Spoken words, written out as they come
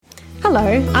Hello,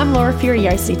 I'm Laura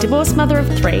Furiosi, divorced mother of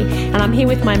 3, and I'm here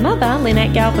with my mother,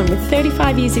 Lynette Galvin, with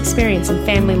 35 years' experience in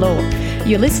family law.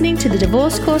 You're listening to the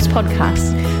Divorce Course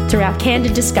podcast. Through our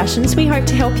candid discussions, we hope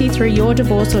to help you through your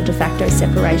divorce or de facto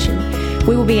separation.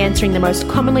 We will be answering the most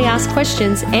commonly asked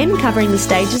questions and covering the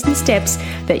stages and steps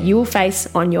that you will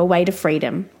face on your way to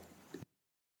freedom.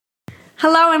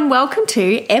 Hello and welcome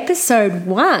to episode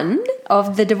 1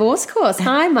 of the Divorce Course.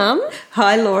 Hi, Mum.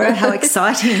 Hi, Laura. How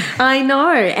exciting. I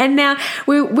know. And now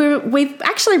we've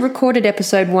actually recorded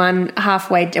episode 1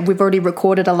 halfway. We've already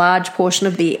recorded a large portion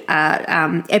of the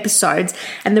episodes.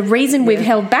 And the reason we've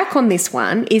held back on this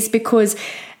one is because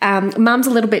Mum's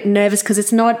a little bit nervous because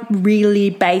it's not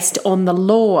really based on the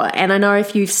law. And I know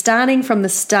if you're starting from the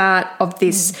start of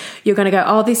this, you're going to go,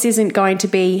 oh, this isn't going to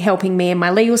be helping me in my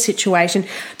legal situation.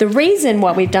 The reason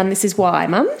why we've done this is why,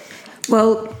 Mum?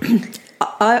 Well,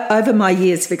 over my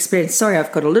years of experience, sorry,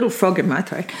 I've got a little frog in my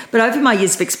throat, but over my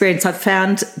years of experience, I've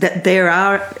found that there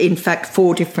are, in fact,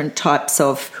 4 different types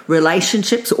of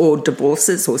relationships or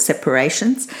divorces or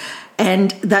separations,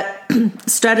 and that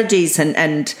strategies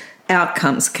and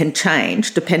outcomes can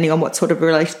change depending on what sort of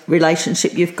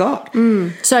relationship you've got.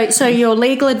 So your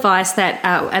legal advice that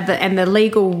and the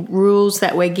legal rules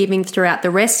that we're giving throughout the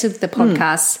rest of the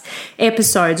podcast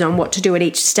episodes on what to do at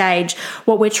each stage,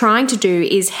 what we're trying to do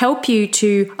is help you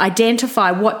to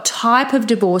identify what type of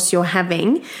divorce you're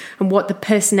having and what the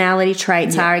personality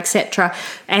traits are, etc.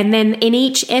 And then in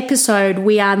each episode,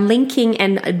 we are linking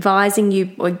and advising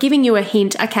you or giving you a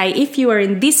hint, okay, if you are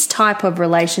in this type of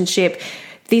relationship,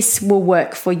 this will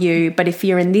work for you, but if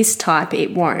you're in this type,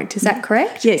 it won't. Is that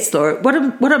correct? Yes, Laura.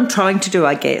 What I'm trying to do,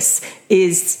 I guess,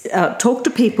 is talk to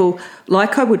people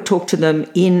like I would talk to them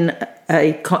in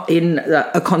a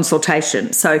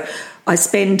consultation. So I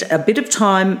spend a bit of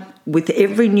time with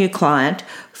every new client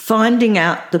finding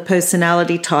out the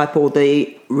personality type or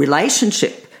the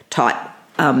relationship type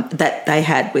that they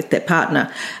had with their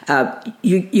partner.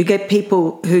 You get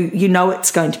people who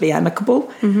it's going to be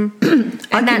amicable, and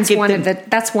that's one of the types.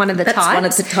 That's one of the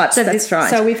types. So that's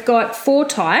right. So we've got 4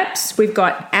 types. We've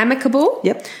got amicable.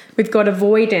 Yep. We've got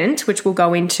avoidant, which we'll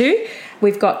go into.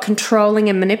 We've got controlling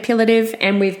and manipulative,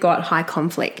 and we've got high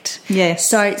conflict. Yes.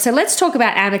 So let's talk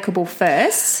about amicable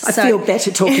first. I feel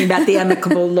better talking about the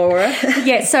amicable, Laura.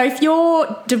 Yeah. So if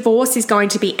your divorce is going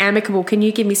to be amicable, can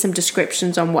you give me some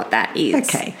descriptions on what that is?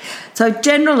 Okay. So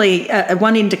generally,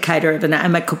 one indicator of an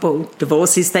amicable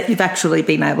divorce is that you've actually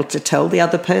been able to tell the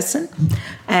other person,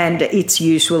 and it's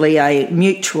usually a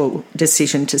mutual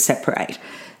decision to separate.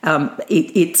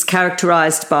 It's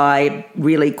characterised by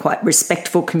really quite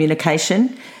respectful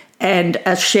communication and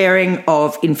a sharing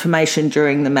of information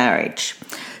during the marriage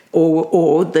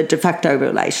or the de facto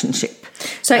relationship.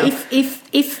 So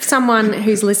if someone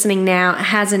who's listening now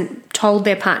hasn't told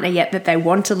their partner yet that they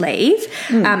want to leave,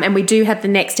 and we do have the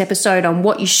next episode on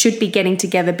what you should be getting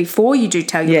together before you do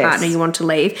tell your partner you want to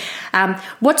leave,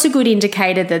 what's a good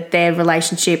indicator that their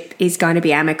relationship is going to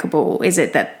be amicable? Is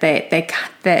it that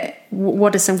they're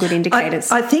what are some good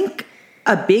indicators? I think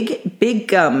a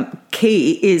big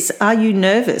key is, are you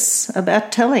nervous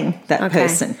about telling that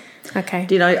person? Okay.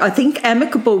 I think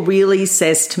amicable really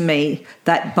says to me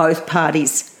that both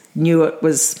parties knew it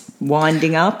was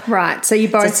winding up. Right. So you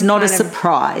both. So it's not a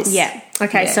surprise. Yeah.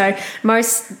 Okay. Yeah. So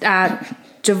most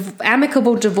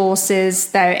amicable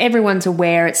divorces, though, everyone's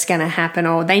aware it's going to happen,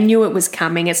 or they knew it was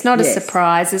coming. It's not a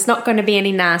surprise. There's not going to be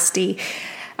any nasty,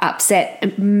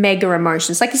 upset, mega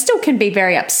emotions. Like, you still can be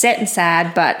very upset and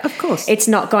sad, but of course, it's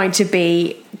not going to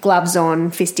be gloves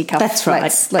on, fisticuffs. That's right.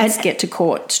 Let's get to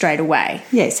court straight away.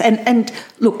 Yes, and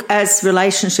look, as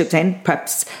relationships end,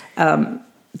 perhaps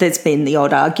there's been the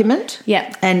odd argument.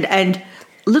 Yeah, and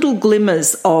little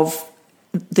glimmers of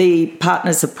the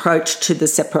partner's approach to the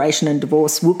separation and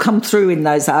divorce will come through in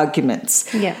those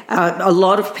arguments. Yeah, a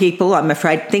lot of people, I'm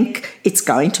afraid, think it's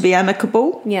going to be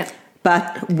amicable. Yeah.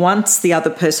 But once the other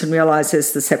person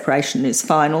realises the separation is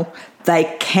final,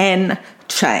 they can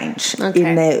change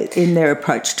in their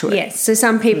approach to it. Yes, so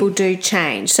some people do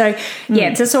change. So,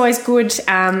 it's just always good,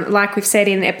 like we've said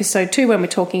in episode 2 when we're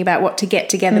talking about what to get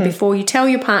together before you tell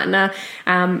your partner,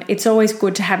 it's always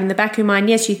good to have in the back of your mind,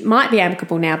 yes, you might be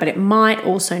amicable now, but it might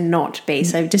also not be,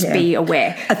 so just be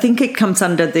aware. I think it comes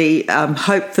under the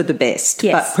hope for the best,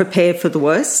 but prepare for the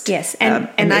worst. Yes, and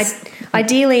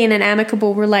ideally in an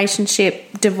amicable relationship,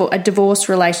 a divorce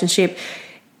relationship,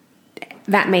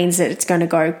 that means that it's going to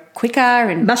go quicker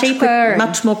and cheaper,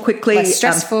 much more quickly, less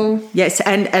stressful. Yes,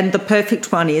 and the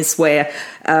perfect one is where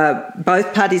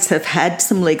both parties have had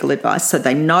some legal advice, so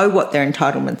they know what their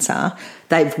entitlements are.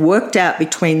 They've worked out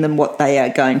between them what they are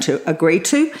going to agree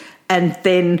to, and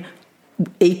then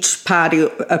each party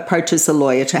approaches a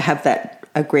lawyer to have that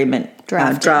agreement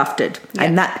drafted. Yep.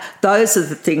 And those are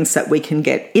the things that we can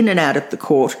get in and out of the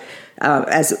court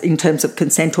as in terms of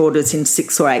consent orders in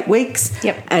 6 or 8 weeks.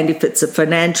 Yep. And if it's a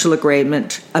financial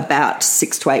agreement, about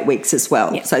 6 to 8 weeks as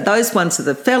well. Yep. So those ones are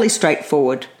the fairly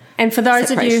straightforward. And for those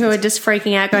of you who are just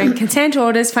freaking out going, consent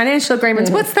orders, financial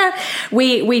agreements, what's that?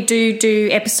 We do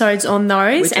episodes on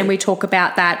those, and we talk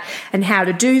about that and how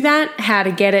to do that, how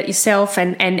to get it yourself,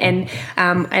 and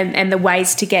the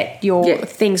ways to get your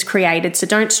things created. So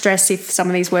don't stress if some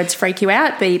of these words freak you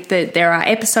out. There are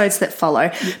episodes that follow,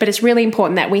 but it's really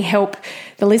important that we help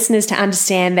the listeners to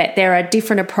understand that there are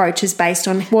different approaches based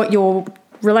on what your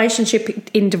relationship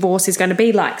in divorce is going to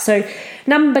be like. So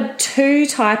number 2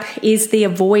 type is the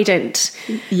avoidant.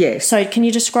 Yes. So can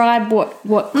you describe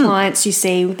what clients you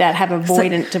see that have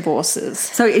avoidant divorces?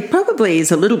 So it probably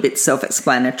is a little bit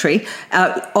self-explanatory.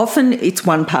 Often it's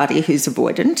one party who's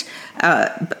avoidant.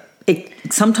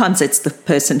 Sometimes it's the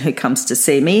person who comes to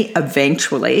see me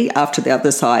eventually after the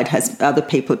other side other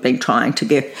people have been trying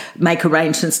to make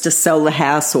arrangements to sell the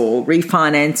house or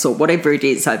refinance or whatever it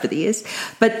is over the years.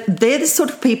 But they're the sort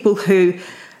of people who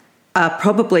are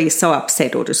probably so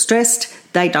upset or distressed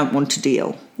they don't want to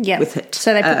deal with it.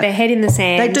 So they put their head in the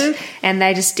sand. They do. And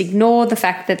they just ignore the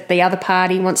fact that the other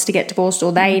party wants to get divorced,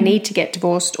 or they need to get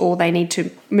divorced, or they need to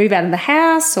move out of the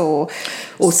house, or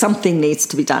something needs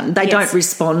to be done. They don't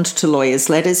respond to lawyers'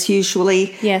 letters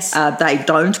usually. Yes. They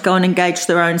don't go and engage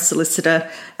their own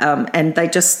solicitor, and they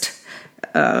just...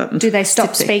 do they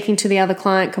stop speaking to the other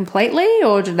client completely,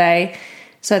 or do they...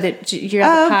 so that your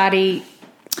other party...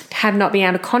 have not been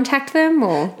able to contact them,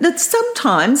 or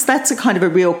sometimes that's a kind of a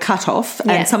real cut-off,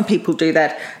 and some people do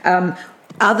that.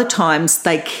 Other times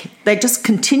they just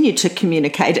continue to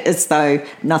communicate as though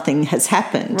nothing has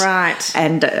happened. Right.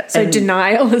 And so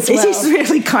denial as well. It is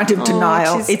really kind of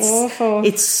denial. It's awful.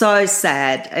 It's so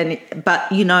sad,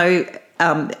 but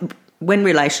when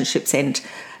relationships end,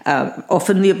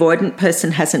 often the avoidant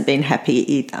person hasn't been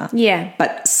happy either. Yeah.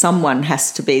 But someone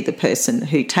has to be the person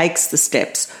who takes the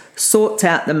steps, sorts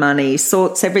out the money,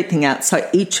 sorts everything out so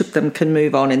each of them can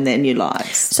move on in their new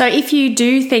lives. So if you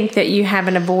do think that you have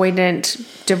an avoidant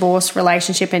divorce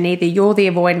relationship and either you're the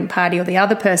avoidant party or the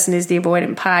other person is the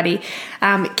avoidant party,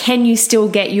 can you still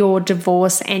get your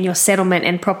divorce and your settlement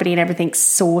and property and everything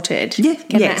sorted? Yeah,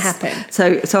 Can that happen?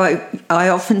 So I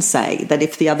often say that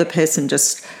if the other person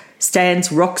just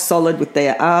stands rock solid with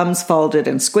their arms folded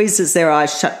and squeezes their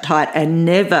eyes shut tight and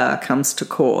never comes to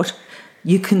court,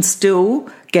 you can still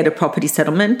get a property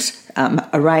settlement,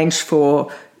 arrange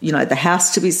for the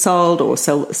house to be sold, or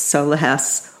sell the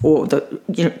house, or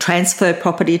transfer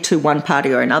property to one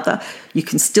party or another. You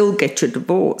can still get your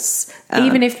divorce,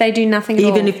 even if they do nothing at all.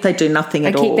 Even if they do nothing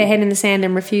at all, they keep their head in the sand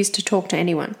and refuse to talk to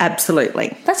anyone.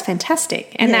 Absolutely, that's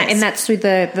fantastic, and that's through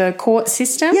the court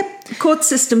system. Yep, court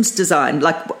system's designed.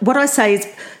 Like what I say is,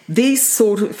 these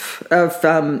sort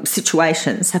of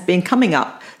situations have been coming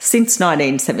up since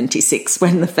 1976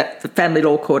 when the Family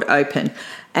Law Court opened,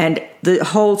 and the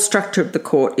whole structure of the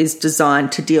court is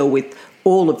designed to deal with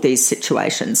all of these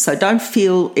situations. So don't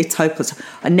feel it's hopeless.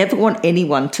 I never want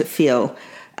anyone to feel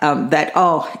that,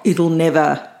 I'll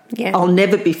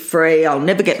never be free, I'll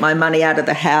never get my money out of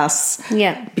the house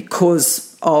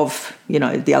because of,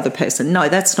 the other person. No,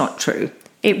 that's not true.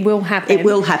 It will happen. It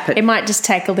will happen. It might just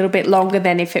take a little bit longer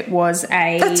than if it was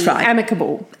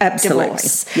amicable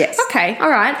divorce. Yes. Okay, all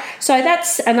right. So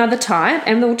that's another type,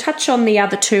 and we'll touch on the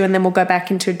other two, and then we'll go back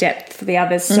into depth for the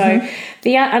others. So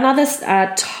another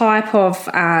type of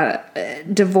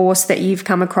divorce that you've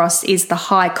come across is the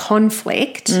high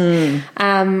conflict.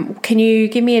 Can you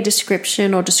give me a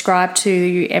description or describe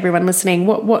to everyone listening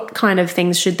what kind of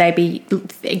things should they be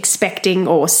expecting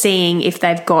or seeing if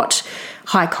they've got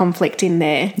high conflict in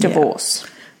their divorce?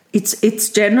 It's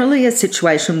generally a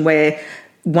situation where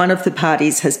one of the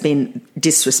parties has been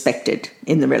disrespected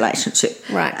in the relationship.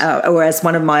 Right. Or as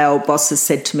one of my old bosses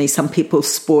said to me, some people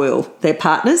spoil their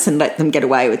partners and let them get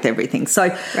away with everything.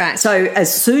 So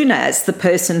as soon as the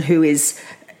person who is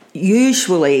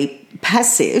usually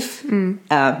passive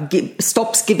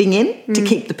stops giving in to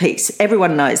keep the peace,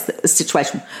 everyone knows the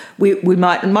situation. It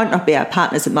might not be our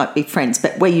partners, it might be friends,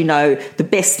 but where the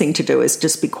best thing to do is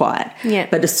just be quiet. Yeah.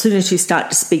 But as soon as you start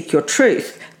to speak your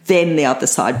truth, then the other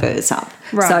side burrs up.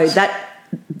 Right.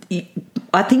 So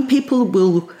I think people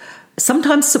will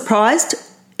sometimes surprised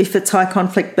if it's high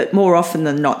conflict, but more often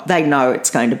than not, they know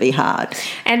it's going to be hard.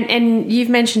 And you've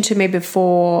mentioned to me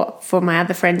before, for my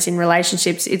other friends in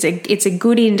relationships, it's a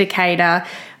good indicator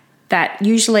that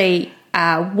usually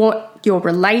what your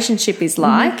relationship is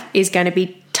like is going to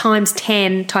be times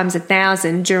 10, times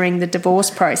 1,000 during the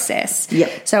divorce process.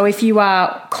 Yep. So if you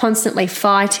are constantly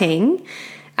fighting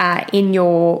in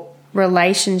your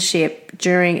relationship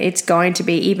it's going to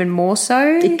be even more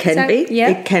so. It can be. Yeah.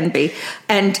 It can be.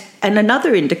 And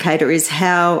another indicator is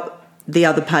how the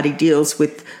other party deals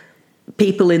with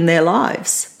people in their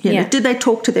lives. You know, do they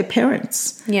talk to their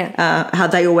parents? Yeah. Are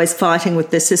they always fighting with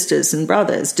their sisters and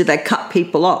brothers? Do they cut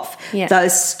people off? Yeah.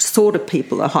 Those sort of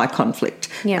people are high conflict.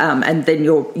 Yeah. And then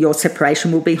your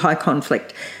separation will be high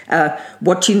conflict.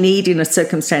 What you need in a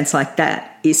circumstance like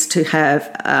that is to have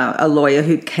a lawyer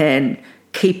who can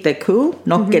keep their cool,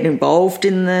 not get involved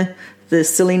in the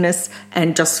silliness,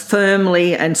 and just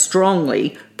firmly and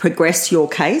strongly progress your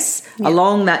case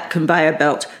along that conveyor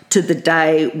belt to the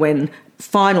day when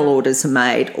final orders are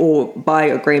made, or by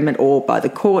agreement or by the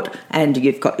court, and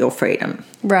you've got your freedom.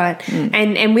 Right.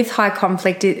 And with high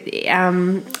conflict,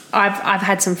 I've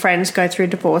had some friends go through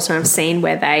divorce, and I've seen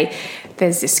where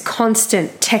there's this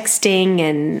constant texting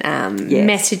and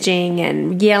messaging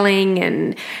and yelling.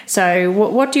 And so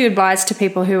what do you advise to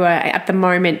people who are at the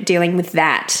moment dealing with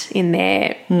that in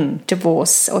their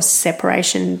divorce or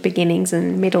separation beginnings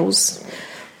and middles?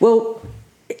 Well,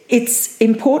 it's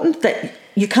important that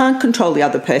you can't control the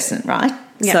other person, right?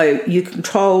 Yeah. So you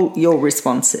control your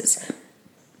responses.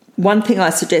 One thing I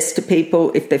suggest to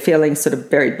people, if they're feeling sort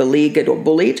of very beleaguered or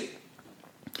bullied,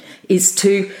 is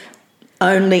to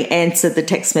only answer the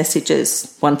text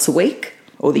messages once a week,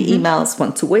 or the emails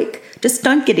once a week. Just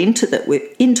don't get into it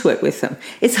with them.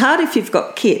 It's hard if you've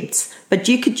got kids, but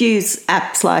you could use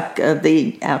apps like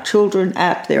the Our Children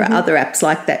app. There are other apps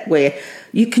like that where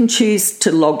you can choose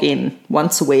to log in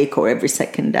once a week or every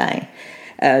second day.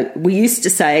 We used to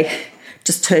say,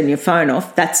 just turn your phone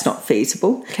off. That's not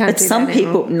feasible. But some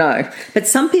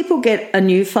people get a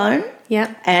new phone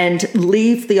and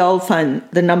leave the old phone,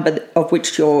 the number of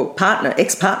which your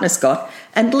ex-partner's got,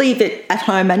 and leave it at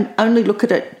home and only look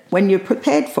at it when you're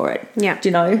prepared for it. Yeah. Do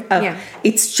you know?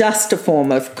 It's just a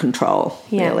form of control,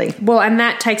 really. Well, and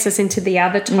that takes us into the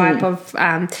other type of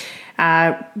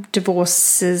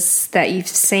divorces that you've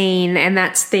seen, and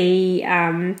that's the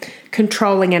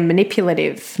controlling and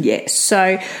manipulative. Yes.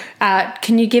 So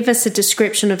can you give us a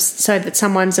description so that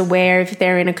someone's aware if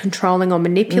they're in a controlling or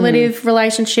manipulative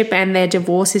relationship and their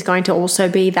divorce is going to also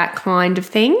be that kind of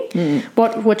thing?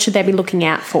 What should they be looking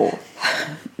out for?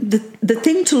 The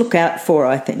thing to look out for,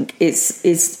 I think,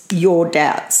 is your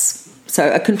doubts.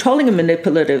 So a controlling and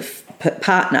manipulative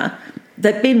partner,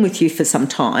 they've been with you for some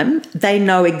time. They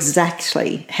know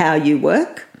exactly how you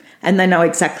work, and they know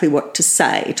exactly what to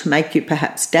say to make you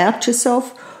perhaps doubt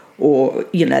yourself, or,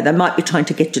 you know, they might be trying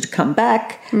to get you to come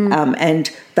back, and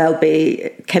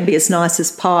can be as nice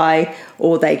as pie,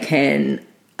 or they can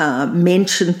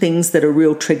mention things that are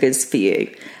real triggers for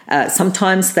you.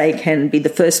 Sometimes they can be the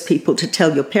first people to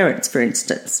tell your parents, for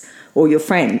instance, or your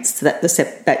friends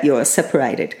that you're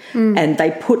separated, and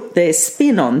they put their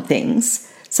spin on things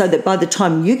so that by the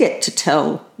time you get to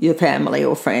tell your family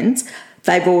or friends,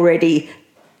 they've already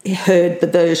heard the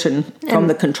version from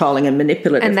the controlling and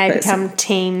manipulative person. And they become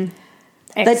Team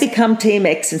X. They become Team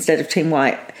X instead of Team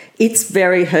Y. It's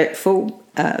very hurtful,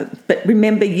 but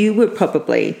remember, you were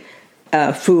probably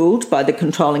fooled by the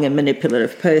controlling and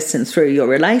manipulative person through your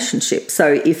relationship.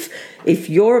 So if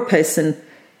you're a person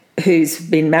who's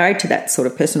been married to that sort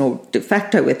of person, or de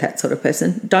facto with that sort of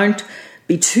person, don't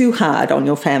be too hard on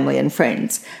your family and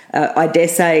friends. I dare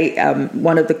say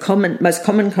one of the most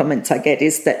common comments I get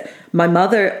is that my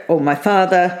mother or my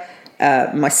father,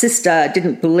 my sister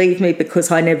didn't believe me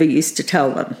because I never used to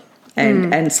tell them.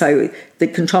 And so the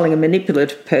controlling and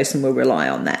manipulative person will rely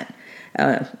on that.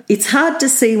 It's hard to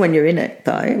see when you're in it,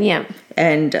 though. Yeah.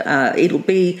 And it'll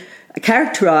be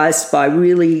characterised by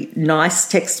really nice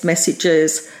text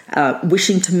messages,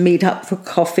 wishing to meet up for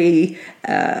coffee,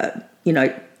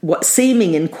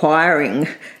 seeming inquiring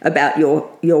about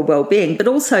your well-being, but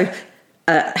also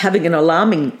having an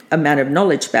alarming amount of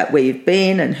knowledge about where you've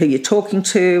been and who you're talking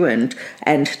to, and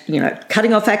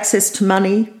cutting off access to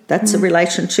money. That's a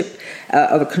relationship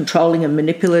of a controlling and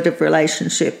manipulative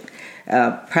relationship.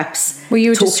 Perhaps were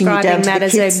you talking describing you down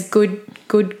that to as a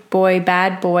good boy,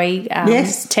 bad boy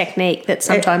yes. technique that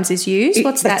sometimes is used?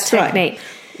 What's that technique? Right.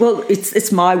 Well,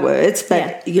 it's my words,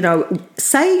 but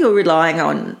say you're relying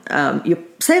on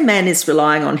say a man is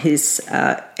relying on his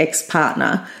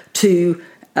ex-partner to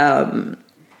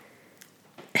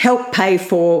help pay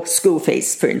for school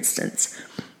fees, for instance,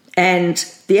 and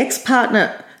the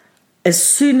ex-partner, as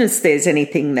soon as there's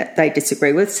anything that they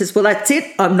disagree with, says, well, that's it,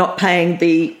 I'm not paying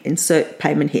the, insert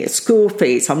payment here, school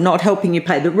fees, I'm not helping you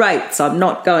pay the rates, I'm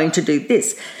not going to do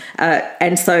this.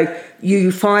 And so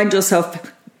you find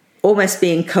yourself almost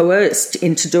being coerced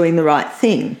into doing the right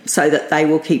thing so that they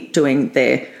will keep doing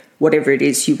their whatever it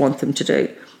is you want them to do.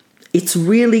 It's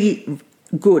really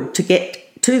good to get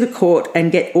to the court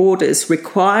and get orders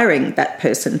requiring that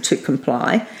person to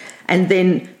comply, and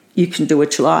then you can do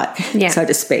what you like, so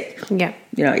to speak. Yeah.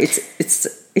 You know,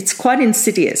 it's quite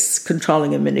insidious,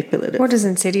 controlling and manipulative. What does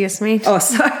insidious mean? Oh,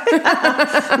 sorry.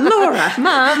 Laura.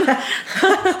 Mum.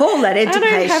 All that education.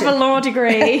 I don't have a law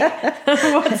degree.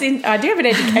 I do have an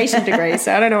education degree,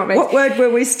 so I don't know what it means. What word were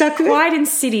we stuck with? Quite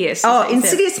insidious. Oh,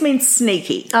 insidious means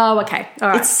sneaky. Oh, okay. All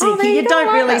right. It's sneaky. You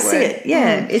don't really see it.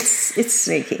 Yeah, it's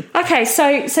sneaky. Okay,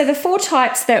 so the 4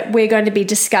 types that we're going to be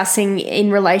discussing in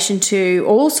relation to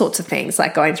all sorts of things,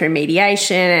 like going through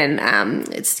mediation and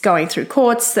it's going through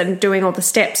courts and doing all the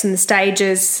steps and the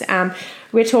stages.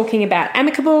 We're talking about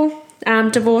amicable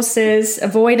divorces,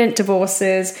 avoidant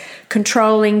divorces,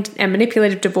 controlling and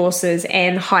manipulative divorces,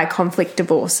 and high conflict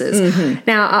divorces. Mm-hmm.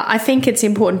 Now, I think it's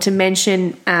important to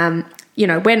mention,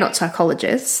 we're not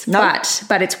psychologists,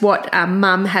 but it's what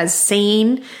Mum has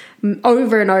seen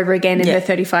over and over again in her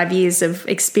 35 years of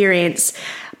experience.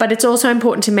 But it's also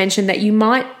important to mention that you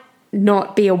might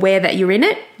not be aware that you're in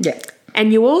it. Yeah.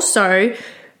 And you also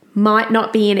might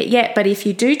not be in it yet, but if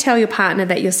you do tell your partner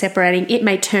that you're separating, it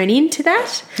may turn into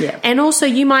that. Yeah. And also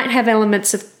you might have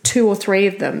elements of 2 or 3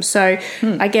 of them. So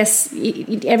I guess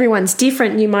everyone's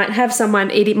different. You might have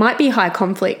someone, it might be high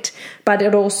conflict, but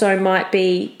it also might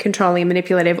be controlling and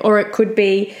manipulative, or it could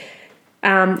be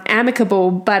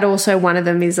amicable, but also one of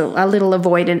them is a little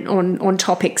avoidant on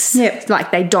topics. Yep.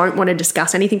 Like they don't want to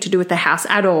discuss anything to do with the house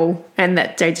at all, and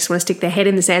that they just want to stick their head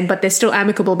in the sand, but they're still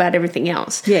amicable about everything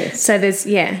else. Yes. So there's,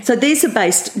 So these are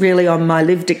based really on my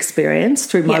lived experience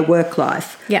through my work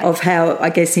life of how,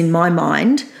 I guess, in my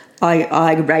mind,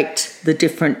 I rate the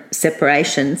different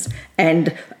separations,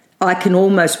 and I can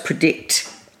almost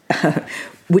predict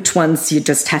which ones you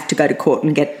just have to go to court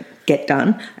and get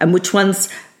done, and which ones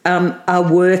are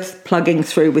worth plugging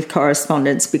through with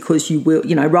correspondence, because you will,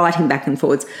 writing back and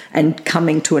forwards and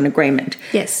coming to an agreement.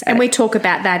 Yes, and we talk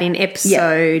about that in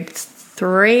episode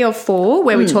 3 or 4,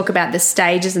 where we talk about the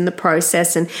stages and the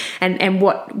process and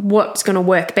what's going to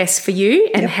work best for you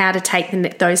and how to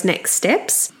take those next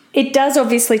steps. It does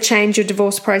obviously change your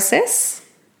divorce process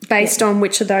based on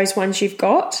which of those ones you've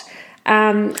got.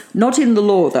 Not in the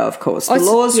law, though, of course. The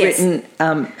law's written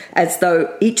as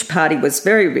though each party was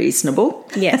very reasonable.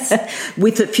 Yes.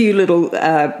 With a few little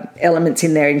elements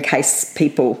in there in case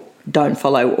people don't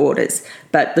follow orders.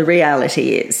 But the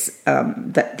reality is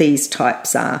that these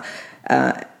types are,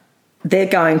 they're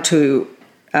going to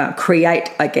create,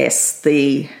 I guess,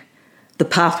 the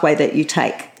pathway that you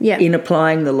take in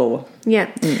applying the law.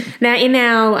 Yeah. Now, in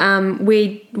our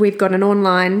we've got an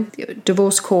online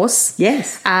divorce course.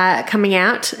 Yes. Coming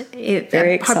out.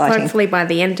 Very exciting. Hopefully by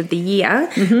the end of the year.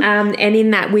 Mm-hmm. And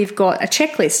in that we've got a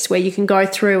checklist where you can go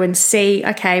through and see,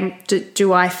 okay,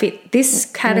 do I fit this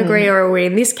category or are we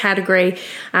in this category?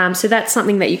 So that's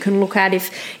something that you can look at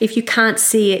if you can't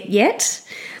see it yet.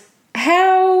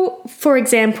 How, for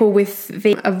example, with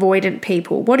the avoidant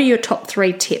people, what are your top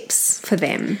 3 tips for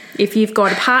them? If you've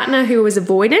got a partner who is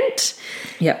avoidant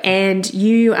and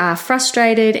you are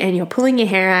frustrated and you're pulling your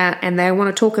hair out and they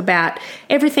want to talk about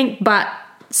everything but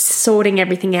sorting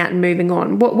everything out and moving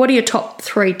on, what are your top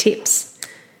 3 tips?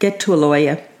 Get to a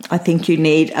lawyer. I think you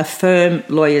need a firm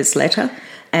lawyer's letter,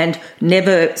 and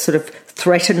never sort of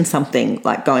threaten something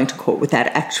like going to court without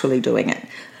actually doing it.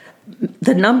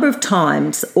 The number of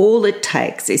times, all it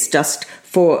takes is just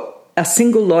for a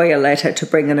single lawyer letter to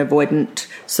bring an avoidant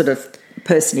sort of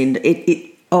person in.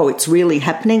 It's really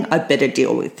happening, I'd better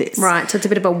deal with this. Right, so it's a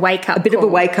bit of a wake-up call. A bit of a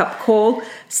wake-up call.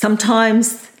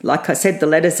 Sometimes, like I said, the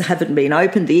letters haven't been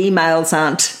opened, the emails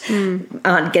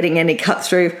aren't getting any cut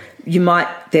through. You might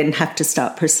then have to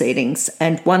start proceedings.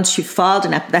 And once you've filed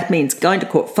that means going to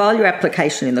court, file your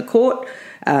application in the court.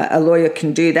 A lawyer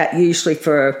can do that usually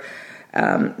for...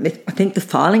 I think the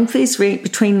filing fees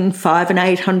between $500 and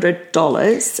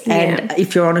 $800, and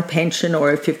if you're on a pension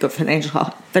or if you've got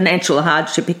financial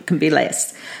hardship, it can be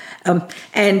less.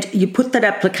 And you put that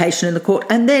application in the court,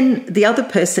 and then the other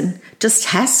person just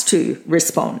has to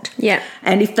respond. Yeah.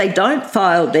 And if they don't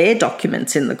file their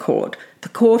documents in the court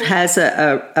has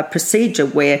a procedure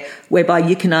whereby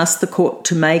you can ask the court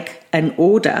to make an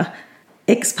order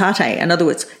ex parte. In other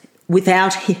words,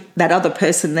 without that other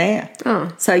person there.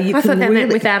 Oh, so you I can thought that really...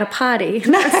 meant without a party.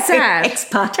 That's sad. Ex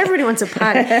parte. Everybody wants a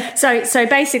party. So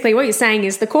basically what you're saying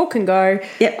is the court can go,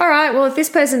 all right, well, if this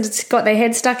person's got their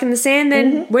head stuck in the sand,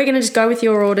 then we're going to just go with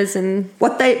your orders. And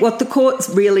what the court's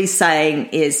really saying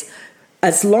is,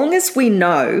 as long as we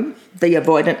know the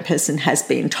avoidant person has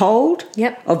been told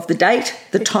Yep. of the date,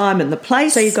 the time and the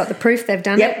place. So you've got the proof they've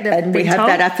done Yep, it. They've and we been have told.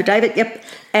 that affidavit, yep.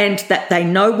 And that they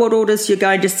know what orders you're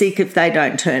going to seek if they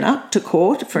don't turn up to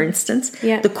court, for instance.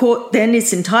 Yeah. The court then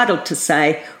is entitled to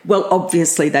say, well,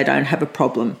 obviously they don't have a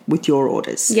problem with your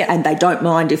orders. Yeah. And they don't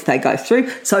mind if they go through,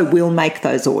 so we'll make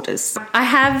those orders. I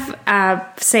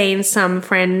have seen some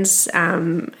friends,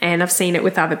 and I've seen it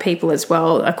with other people as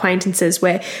well, acquaintances,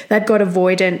 where they've got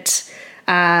avoidant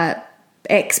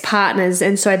ex-partners,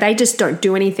 and so they just don't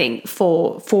do anything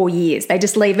for 4 years. They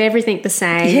just leave everything the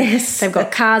same. Yes. They've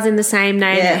got cars in the same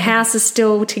name. Yeah. The house is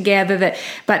still together,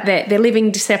 but they're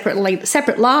living separate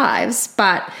lives.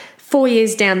 But 4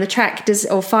 years down the track,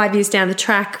 or 5 years down the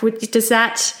track,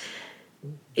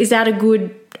 is that a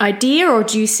good idea, or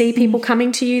do you see people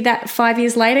coming to you that 5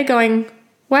 years later going,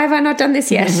 why have I not done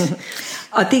this yet?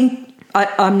 I think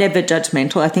I'm never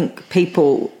judgmental. I think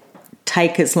people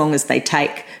take as long as they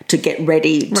take to get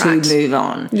ready to Right. move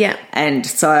on. Yeah. And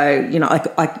so,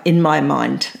 I in my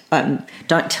mind,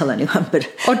 don't tell anyone, but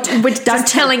Or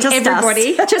just telling just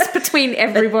everybody, us. just between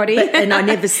everybody. And I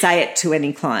never say it to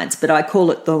any clients, but I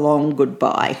call it the long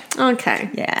goodbye. Okay.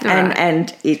 Yeah. All right.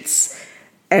 And it's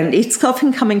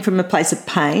often coming from a place of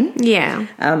pain. Yeah.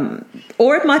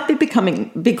 Or it might be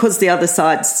becoming because the other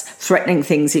side's threatening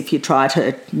things if you try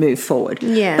to move forward.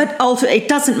 Yeah. But ultimately, it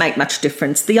doesn't make much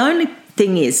difference. The only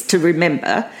thing is to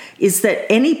remember is that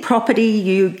any property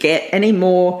you get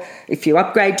anymore, if you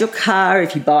upgrade your car,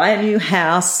 if you buy a new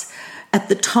house, at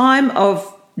the time of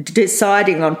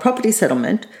deciding on property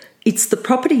settlement, it's the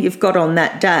property you've got on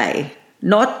that day,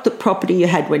 not the property you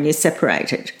had when you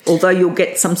separated, although you'll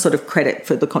get some sort of credit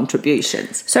for the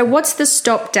contributions. So what's the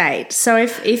stop date? So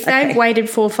if they've waited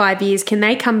 4 or 5 years, can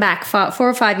they come back 4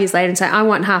 or 5 years later and say, I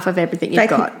want half of everything you've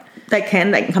got? They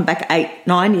can come back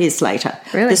 8-9 years later.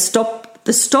 Really?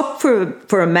 The stop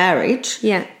for a marriage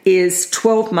is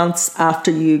 12 months after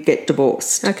you get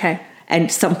divorced. Okay.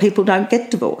 And some people don't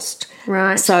get divorced.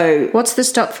 Right. So what's the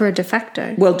stop for a de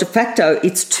facto? Well, de facto,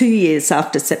 it's 2 years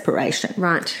after separation.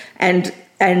 Right. And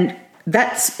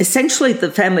that's essentially the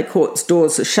family court's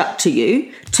doors are shut to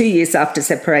you 2 years after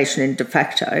separation in de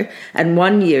facto and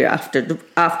 1 year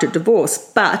after divorce.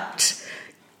 But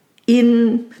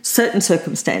in certain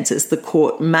circumstances, the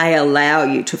court may allow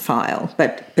you to file,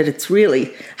 but it's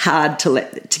really hard to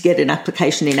get an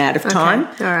application in out of time.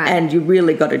 All right. And you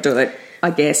really got to do it. I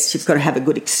guess you've got to have a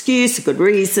good excuse, a good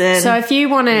reason. So if you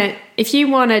want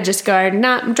to just go,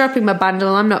 nah, I'm dropping my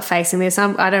bundle, I'm not facing this,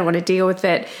 I don't want to deal with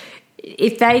it.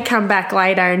 If they come back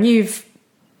later and you've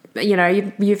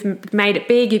made it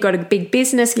big, you've got a big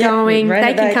business going,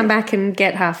 they can come back and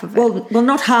get half of it. Well,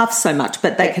 not half so much,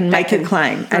 but they can make a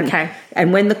claim.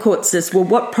 And when the court says, well,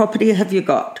 what property have you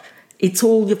got? It's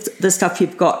all the stuff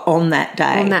you've got on that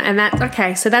day.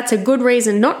 Okay, so that's a good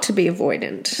reason not to be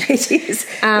avoidant. It is.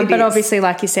 But obviously,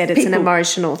 like you said, it's an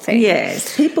emotional thing.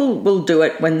 Yes, people will do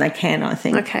it when they can, I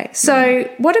think. Okay, so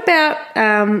what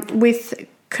about with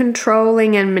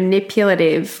controlling and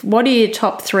manipulative? What are your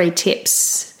top 3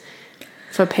 tips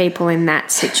for people in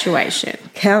that situation?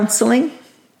 Counselling.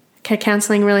 Okay,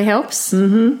 counselling really helps?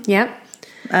 Mm-hmm. Yep.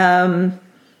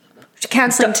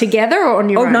 Counselling together or on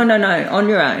your own? No, on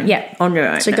your own. Yeah. On your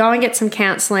own. So go and get some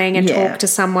counselling and talk to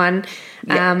someone.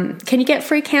 Yeah. Can you get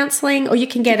free counselling, or you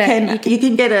can get you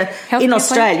can get a in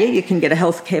Australia plan? You can get a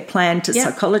healthcare plan to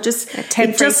psychologists.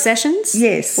 10 free sessions?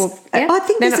 Yes. I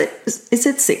think is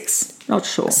it 6? Not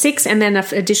sure. 6 and then an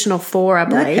additional 4, I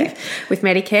believe, with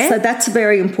Medicare. So that's a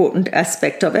very important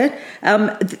aspect of it.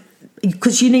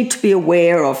 Because you need to be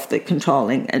aware of the control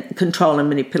and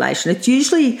manipulation. It's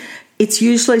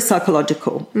usually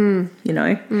psychological, I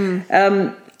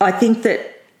think that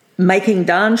making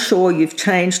darn sure you've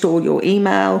changed all your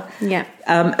email,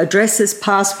 addresses,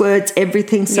 passwords,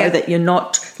 everything, so that you're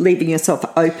not leaving yourself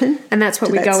open. And that's what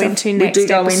we go into next episode. We do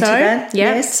go into that,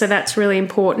 yes. So that's really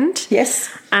important. Yes.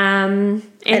 And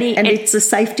it's a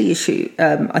safety issue.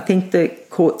 I think the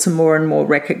courts are more and more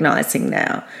recognising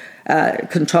now.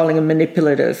 Controlling and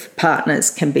manipulative partners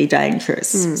can be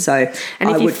dangerous. So, and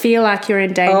if you feel like you're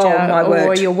in danger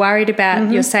or you're worried about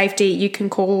your safety, you can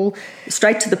call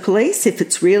straight to the police if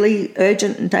it's really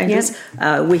urgent and dangerous.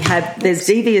 There's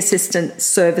DV assistance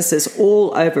services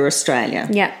all over Australia.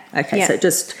 Yeah. Okay. So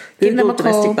just give them a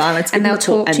domestic call, violence, and they'll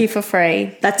talk to you for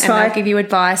free. That's right. They'll give you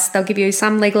advice. They'll give you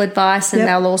some legal advice, and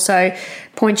they'll also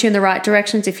point you in the right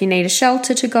directions if you need a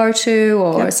shelter to go to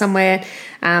or somewhere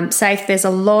safe. There's a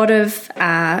lot of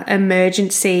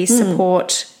emergency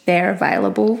support there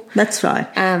available. That's right.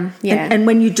 Yeah. And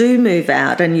when you do move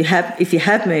out, and if you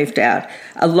have moved out,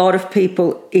 a lot of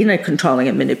people in a controlling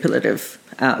and manipulative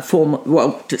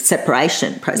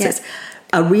separation process,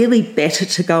 are really better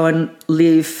to go and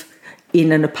live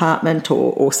in an apartment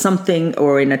or something,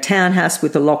 or in a townhouse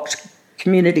with a locked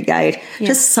community gate,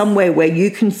 just somewhere where you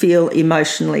can feel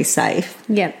emotionally safe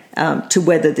to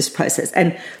weather this process.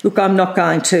 And look, I'm not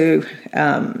going to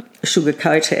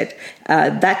sugarcoat it.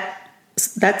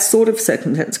 That sort of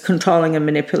circumstance, controlling and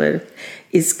manipulative,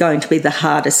 is going to be the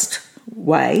hardest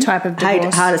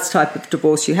hardest type of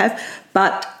divorce you have,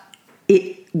 but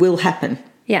it will happen.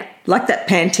 Yeah. Like that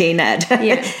Pantene ad.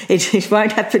 Yeah. It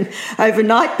won't happen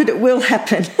overnight, but it will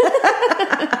happen.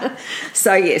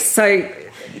 So, yes. So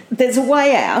there's a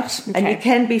way out, and you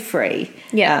can be free.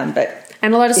 Yeah.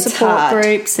 And a lot of support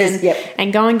groups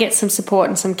and go and get some support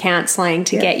and some counselling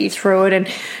to get you through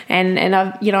it. And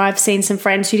I've seen some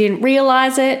friends who didn't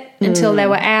realise it until they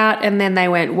were out, and then they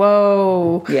went,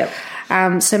 whoa. Yep.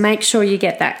 So make sure you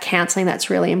get that counselling. That's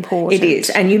really important. It is.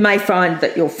 And you may find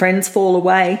that your friends fall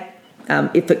away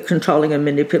if a controlling and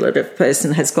manipulative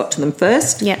person has got to them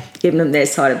first, given them their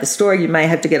side of the story. You may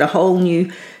have to get a whole new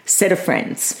set of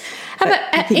friends.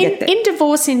 In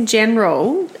divorce in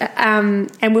general,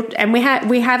 and we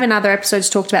have in other episodes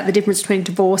talked about the difference between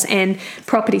divorce and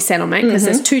property settlement, because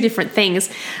there's two different things.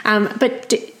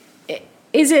 But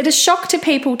is it a shock to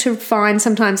people to find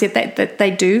sometimes that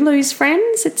they do lose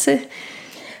friends?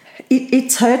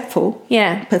 It's hurtful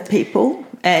for people,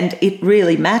 and it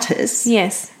really matters.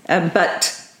 Yes. But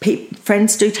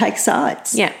friends do take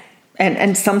sides. Yeah.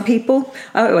 And some people,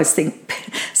 I always think,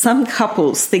 some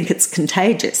couples think it's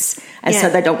contagious, and so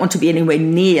they don't want to be anywhere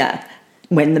near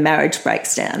when the marriage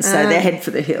breaks down. So they head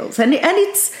for the hills, and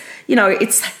it's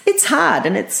it's hard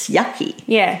and it's yucky.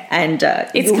 Yeah, and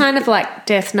it's kind of like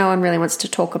death. No one really wants to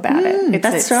talk about it.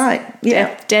 That's right.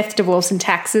 Yeah, death, divorce, and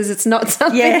taxes. It's not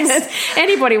something that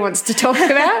anybody wants to talk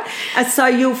about. So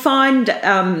you'll find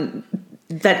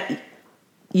that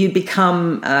you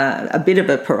become a bit of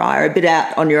a pariah, a bit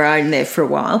out on your own there for a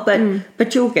while,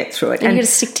 but you'll get through it. And you got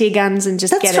to stick to your guns and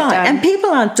just get it done. And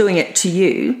people aren't doing it to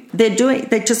you; they're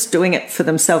just doing it for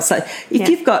themselves. So if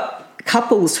you've got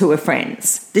couples who are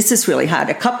friends, this is really hard.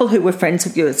 A couple who were friends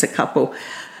with you as a couple,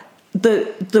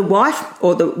 the wife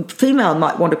or the female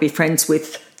might want to be friends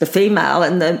with the female,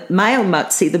 and the male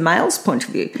might see the male's point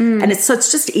of view, and it's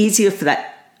just easier for that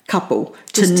couple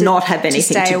to not have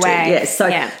anything to do. Yeah,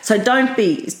 so don't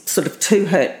be sort of too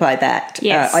hurt by that.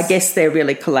 Yes. I guess they're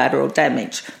really collateral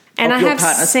damage. And I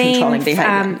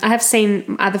have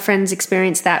seen other friends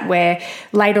experience that, where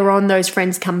later on those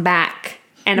friends come back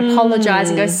and apologise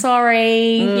and go,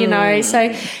 sorry, So,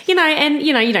 and,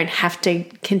 you don't have to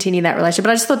continue that relationship.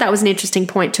 But I just thought that was an interesting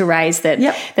point to raise, that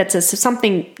that's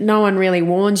something no one really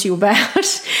warns you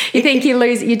about. You think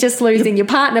you're just losing your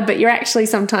partner, but you're actually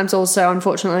sometimes also,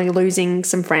 unfortunately, losing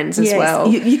some friends as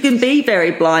well. You can be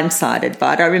very blindsided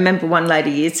by it. I remember one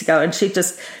lady years ago, and she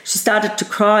started to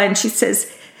cry, and she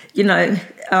says,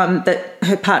 that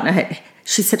her partner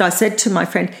she said, I said to my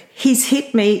friend, he's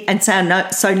hit me, and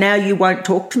so now you won't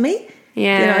talk to me?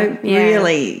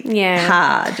 Really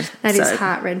hard. That is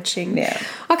heart-wrenching. Yeah.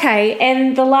 Okay,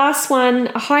 and the last one,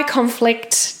 high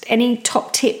conflict, any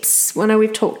top tips? I know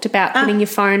we've talked about putting your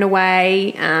phone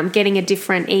away, getting a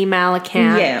different email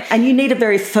account. Yeah, and you need a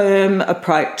very firm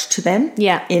approach to them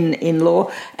in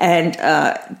law, and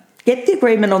get the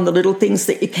agreement on the little things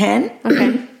that you can.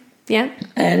 Okay, yeah.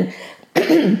 And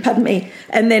pardon me.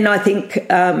 And then I think,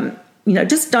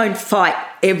 just don't fight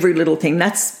every little thing.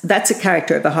 That's a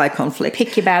character of a high conflict.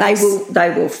 Pick your battles. They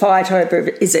will fight over,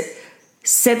 is it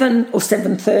 7 or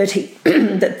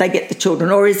 7:30 that they get the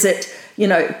children, or is it,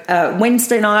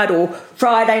 Wednesday night or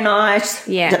Friday night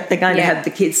that they're going to have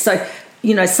the kids. So,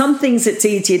 some things it's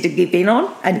easier to give in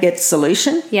on and get a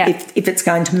solution if it's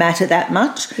going to matter that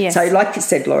much. Yes. So like you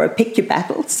said, Laura, pick your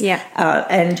battles. Yeah.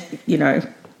 And,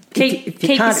 Keep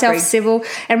yourself civil.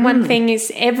 And one thing is,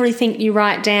 everything you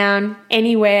write down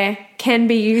anywhere can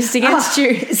be used against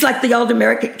you. It's like the old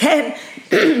American, can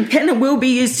and will be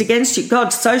used against you.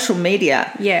 God, social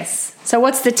media. Yes. So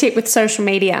what's the tip with social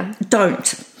media? Don't.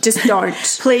 Just don't.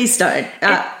 Please don't.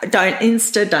 Don't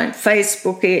Insta, don't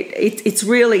Facebook it. It's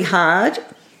really hard,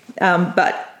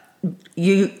 but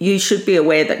you should be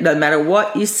aware that no matter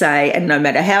what you say and no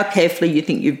matter how carefully you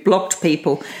think you've blocked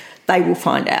people, they will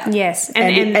find out. Yes.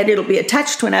 And it'll be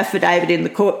attached to an affidavit in the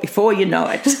court before you know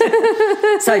it.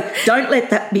 So don't let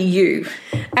that be you.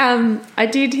 I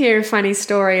did hear a funny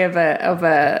story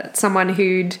of someone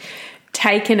who'd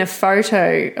taken a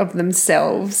photo of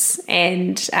themselves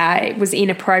and it was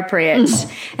inappropriate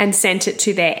and sent it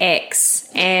to their ex,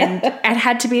 and it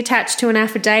had to be attached to an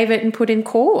affidavit and put in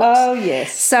court. Oh,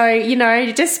 yes. So, you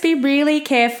know, just be really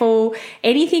careful.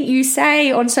 Anything you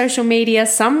say on social media,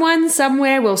 someone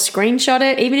somewhere will screenshot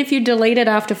it, even if you delete it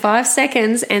after 5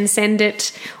 seconds and send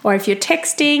it, or if you're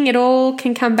texting, it all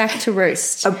can come back to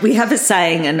roost. We have a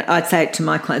saying, and I say it to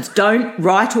my clients: don't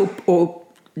write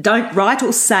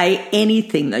or say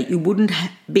anything that you wouldn't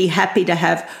be happy to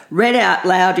have read out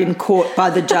loud in court by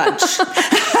the judge.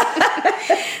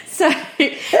 So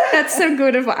that's some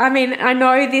good advice. I mean, I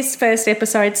know this first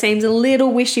episode seems a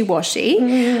little wishy-washy,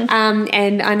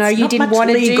 and I know you didn't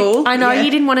want to do. I know you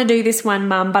didn't want to do this one,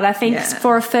 Mum, but I think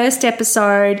for a first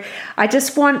episode, I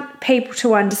just want people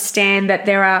to understand that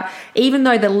there are, even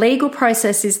though the legal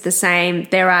process is the same,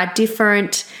 there are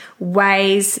different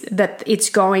ways that it's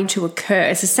going to occur.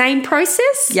 It's the same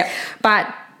process,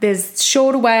 but there's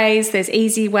shorter ways, there's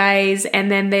easy ways,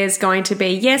 and then there's going to be,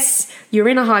 yes, you're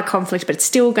in a high conflict, but it's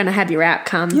still going to have your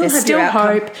outcome. There's still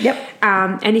hope.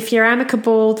 And if you're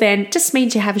amicable, then it just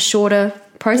means you have a shorter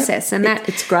process, and that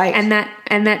it's great. And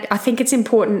that I think it's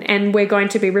important, and we're going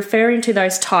to be referring to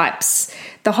those types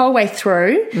the whole way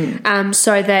through,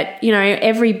 so that, you know,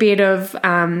 every bit of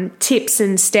tips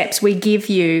and steps we give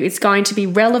you is going to be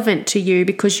relevant to you,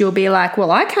 because you'll be like,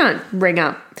 well, I can't ring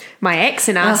up my ex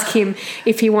and ask him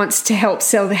if he wants to help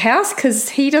sell the house because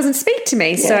he doesn't speak to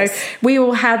me. So we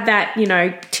will have that, you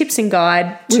know, tips and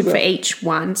guide for each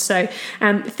one. So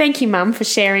thank you, Mum, for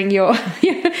sharing your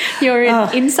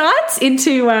insights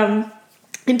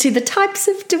into the types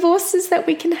of divorces that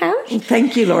we can have.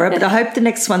 Thank you, Laura, but I hope the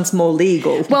next one's more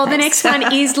legal. Well, the next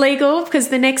one is legal, because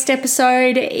the next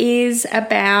episode is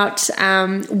about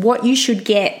what you should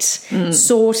get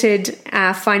sorted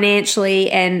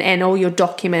financially, and all your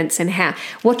documents, and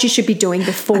what you should be doing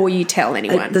before you tell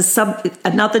anyone.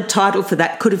 Another title for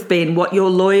that could have been what your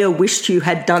lawyer wished you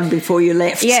had done before you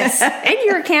left. Yes, and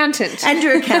your accountant.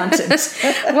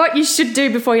 What you should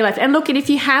do before you left. And look, and if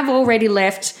you have already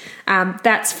left,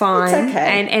 that's fine. It's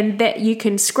okay. And that you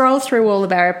can scroll through all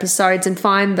of our episodes and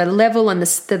find the level and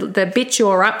the bit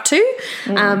you're up to,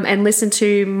 and listen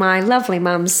to my lovely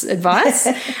mum's advice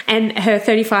and her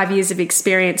 35 years of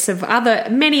experience of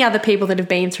many other people that have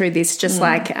been through this, just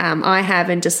like I have,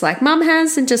 and just like Mum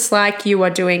has, and just like you are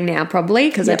doing now, probably,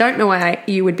 because I don't know why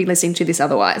you would be listening to this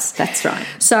otherwise. That's right.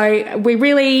 So we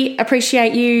really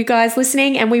appreciate you guys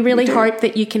listening, and we really hope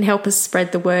that you can help us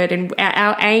spread the word. And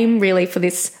our aim really for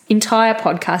this entire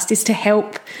podcast is to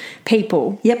help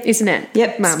people. Isn't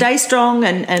it? Mum? Stay strong,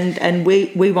 and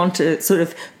we want to sort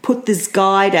of put this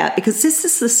guide out, because this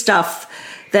is the stuff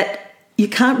that you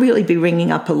can't really be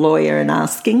ringing up a lawyer and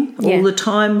asking all the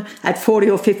time at $40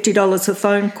 or $50 a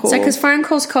phone call. So, because phone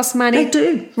calls cost money. They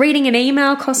do. Reading an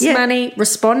email costs money.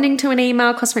 Responding to an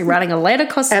email costs money. Writing a letter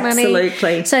costs money.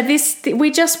 Absolutely. So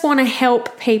we just want to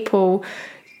help people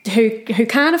who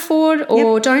can't afford,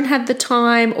 or don't have the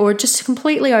time, or just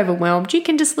completely overwhelmed. You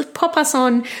can just pop us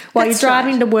on while you're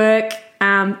driving to work.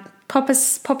 Pop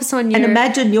us on your... And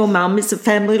imagine your mum is a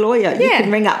family lawyer. You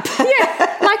can ring up.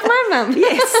 Like my mum.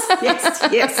 Yes.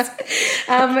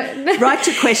 Write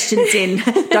your questions in.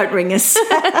 Don't ring us.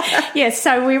 Yes,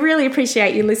 so we really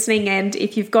appreciate you listening, and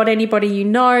if you've got anybody you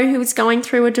know who is going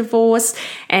through a divorce,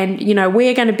 and, you know,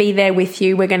 we're going to be there with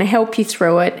you. We're going to help you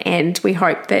through it, and we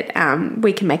hope that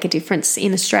we can make a difference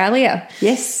in Australia.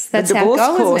 Yes, that's our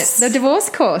goal, isn't it? The divorce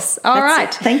course. All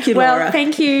right. Thank you, Laura. Well,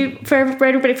 thank you for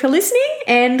everybody for listening,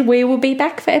 and we will be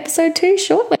back for episode 2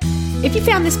 shortly. If you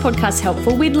found this podcast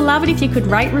helpful, we'd love it if you could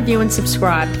rate, review and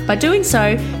subscribe. By doing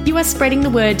so, you are spreading the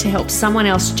word to help someone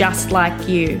else just like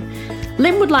you.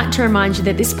 Lynn would like to remind you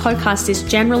that this podcast is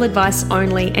general advice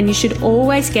only, and you should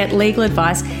always get legal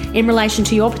advice in relation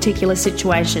to your particular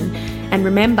situation. And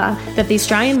remember that the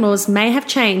Australian laws may have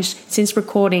changed since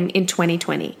recording in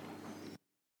 2020.